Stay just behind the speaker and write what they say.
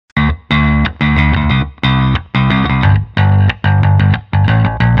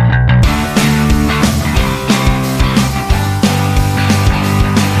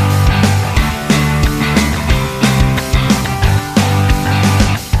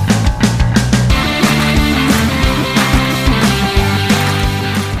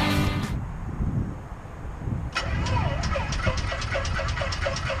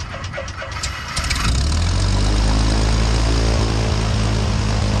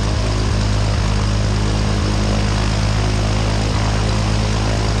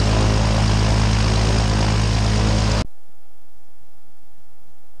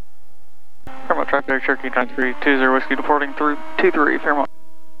traffic Cherokee 9320 Whiskey departing through 23 Fairmont.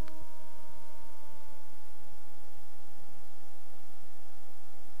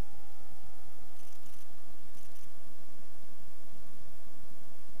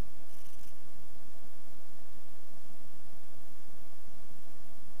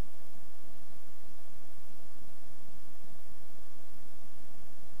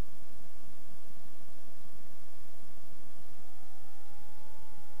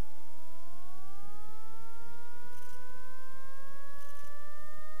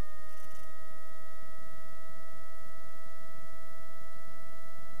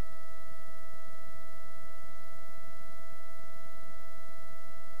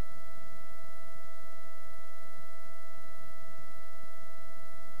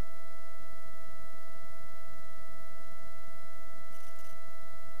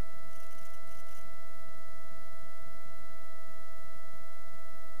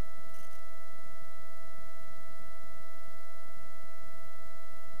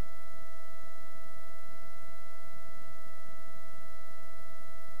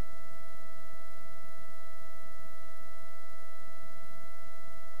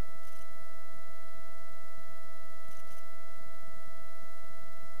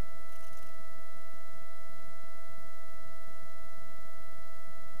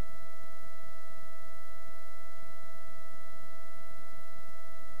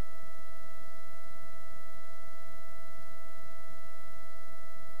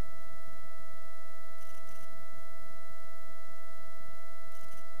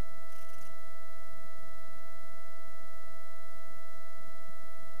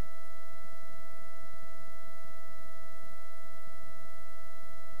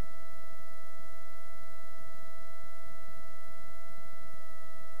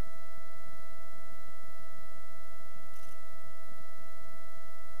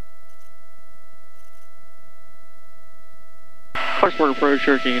 Clarksburgh approach,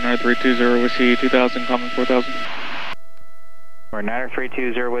 Cherokee 9320 Whiskey 2000, common 4000. We're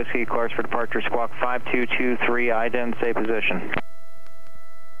 9320 Whiskey, Clarksburgh departure, squawk 5223, ident, stay position.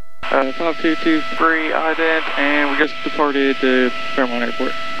 5223, ident, and we just departed to Fairmont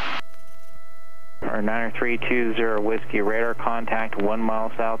Airport. Or 9320 Whiskey, radar contact 1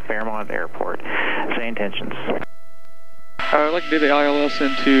 mile south Fairmont Airport. Say intentions. I'd like to do the ILS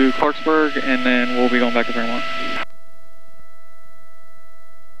into Clarksburgh, and then we'll be going back to Fairmont.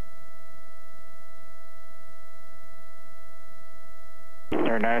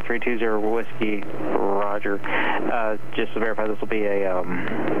 Or 9320 Whiskey, Roger. Just to verify, this will be a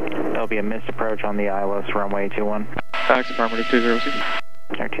there'll be a missed approach on the ILS runway 21. Tax affirmative 20 Whiskey.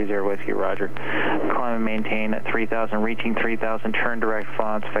 20 Whiskey, Roger. Climb and maintain at 3000, reaching 3000, turn direct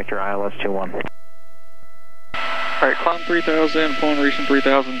fonts, vector ILS 21. Alright, climb 3000, upon reaching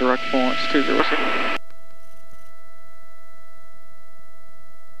 3000, direct fonts 20 Whiskey.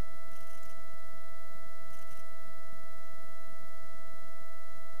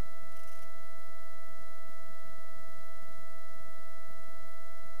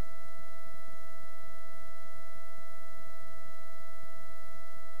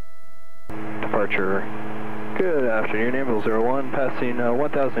 Departure. Good afternoon, Ambulance 01, passing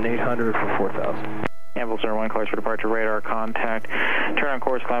 1,800 for 4,000. Ambulance 01, Clarksburgh departure, radar contact, turn on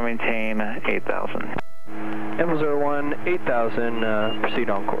course, climb maintain 8,000. Ambulance 01, 8,000, proceed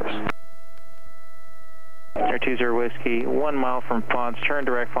on course. 20 Whiskey, 1 mile from Fonts, turn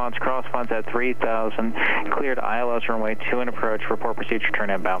direct Fonts, cross Fonts at 3,000, cleared ILS runway 2 and approach, report procedure,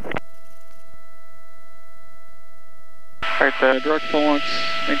 turn inbound. Alright, direct fonts,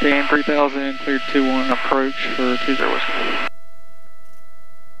 maintain 3000, cleared 2-1, approach for 20 Whiskey.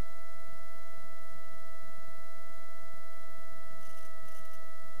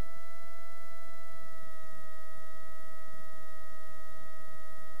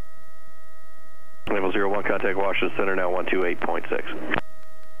 Level 01, contact Washington Center now 128.6.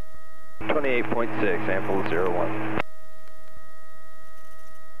 28.6, Ambulance 01.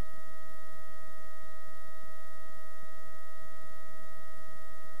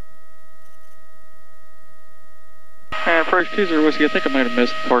 And approach 20 Whiskey, I think I might have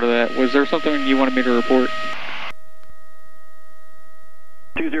missed part of that. Was there something you wanted me to report?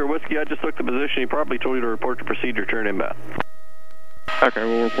 20 Whiskey, I just took the position. He probably told you to report the procedure, turn inbound. Okay,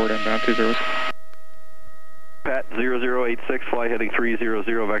 we'll report inbound 20 Whiskey. Pat 0086, fly heading 300,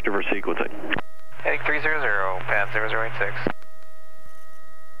 vector for sequencing. Heading 300, Pat 0086.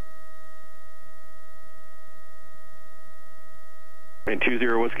 And 20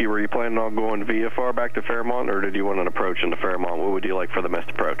 Whiskey, were you planning on going VFR back to Fairmont, or did you want an approach into Fairmont? What would you like for the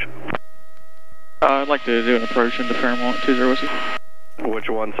missed approach? I'd like to do an approach into Fairmont 20 Whiskey. Which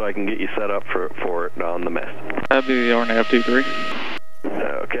one, so I can get you set up for it on the mist? That'd be the RNAV 23.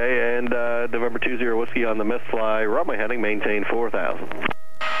 Okay, and November 20 Whiskey on the mist fly, runway heading, maintain 4,000.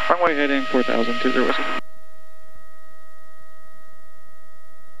 Runway heading 4,000, 20 Whiskey.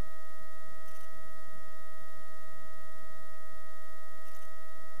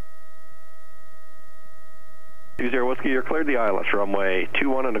 Whiskey, you're cleared the ILS, runway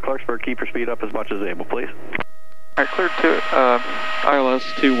 21 into Clarksburgh, keep your speed up as much as able, please. Alright, cleared to ILS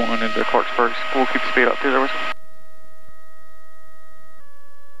 21 into Clarksburgh. We'll keep speed up 20 Whiskey.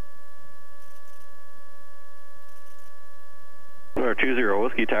 Or 20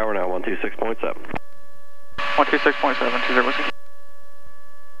 Whiskey, tower now 126.7. 126.7, 20 Whiskey.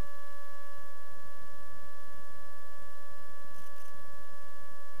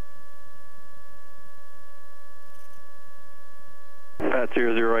 At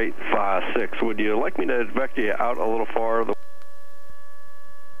 00856, would you like me to vector you out a little farther?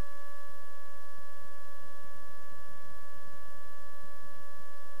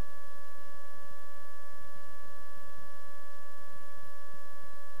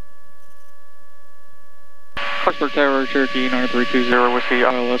 Clarksburgh Tower, Cherokee 9320 Whiskey,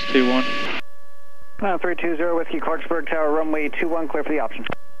 ILS 21. 9320 Whiskey, Clarksburgh Tower, runway 21, clear for the option.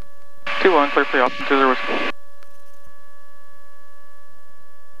 21, clear for the option, 20 Whiskey.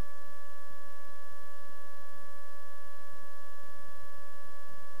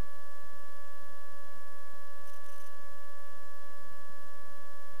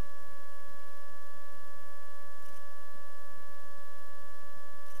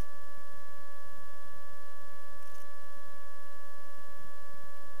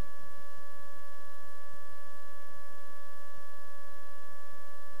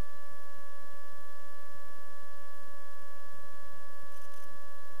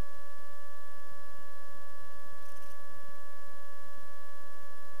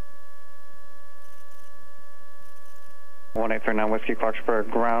 One 839 Whiskey, Clarksburgh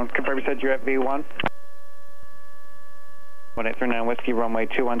ground. Confirm you said you're at V1. 1839 Whiskey, runway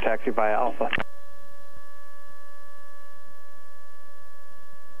 21, taxi via Alpha.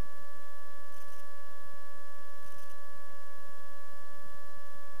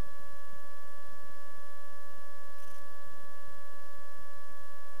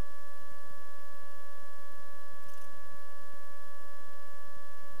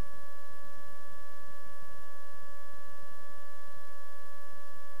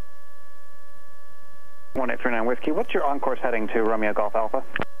 One 839 Whiskey, what's your on-course heading to Romeo Golf Alpha?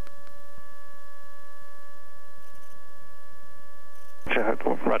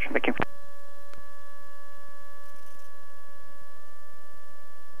 Roger, thank you.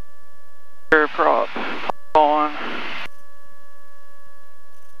 Air prop on.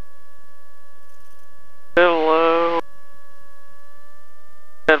 Hello.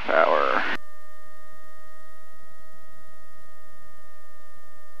 Head power.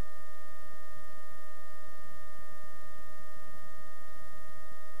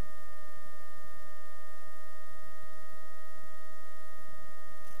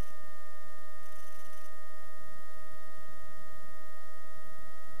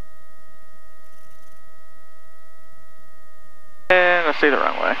 And I see the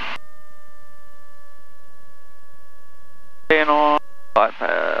runway. Staying on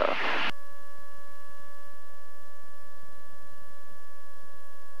bypass.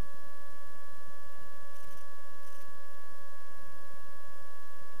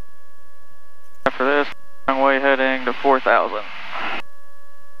 After this, runway heading to 4,000.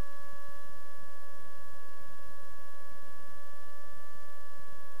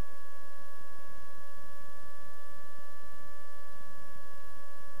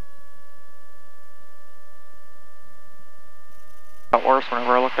 Got worse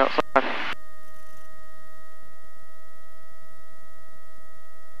whenever I looked outside.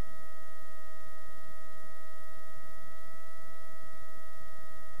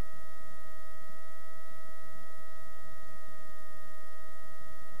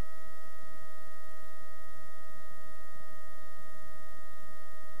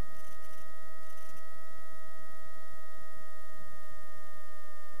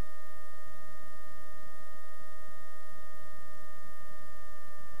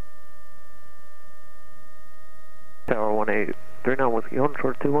 Tower 1839 Whiskey, hold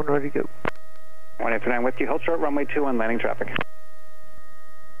short 21, ready to go. 1839 Whiskey, hold short, runway 21, landing traffic.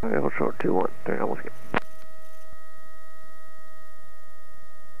 Okay, hold short 21, 39 Whiskey.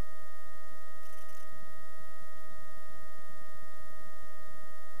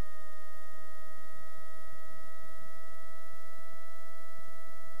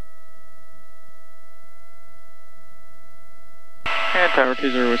 And Tower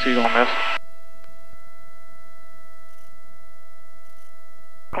 20 Whiskey going missed.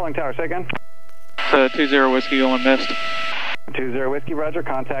 Calling tower, say again. 20 Whiskey going missed. 20 Whiskey, roger.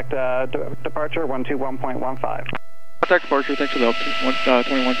 Contact departure 121.15. Contact departure, thanks for the help.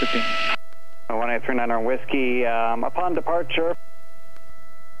 2115. 1839 on Whiskey. Upon departure.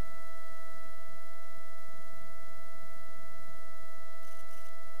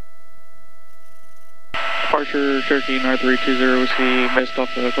 Departure, Cherokee, R320 Whiskey, missed off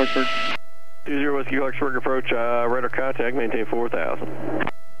the Clarksburgh. 20 Whiskey, Clarksburgh approach, radar contact, maintain 4,000.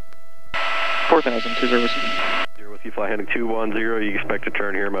 4,000, 20 Whiskey. 0 Whiskey, fly heading 210, you expect to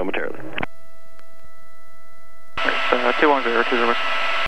turn here momentarily. Alright, 210, 20 Whiskey.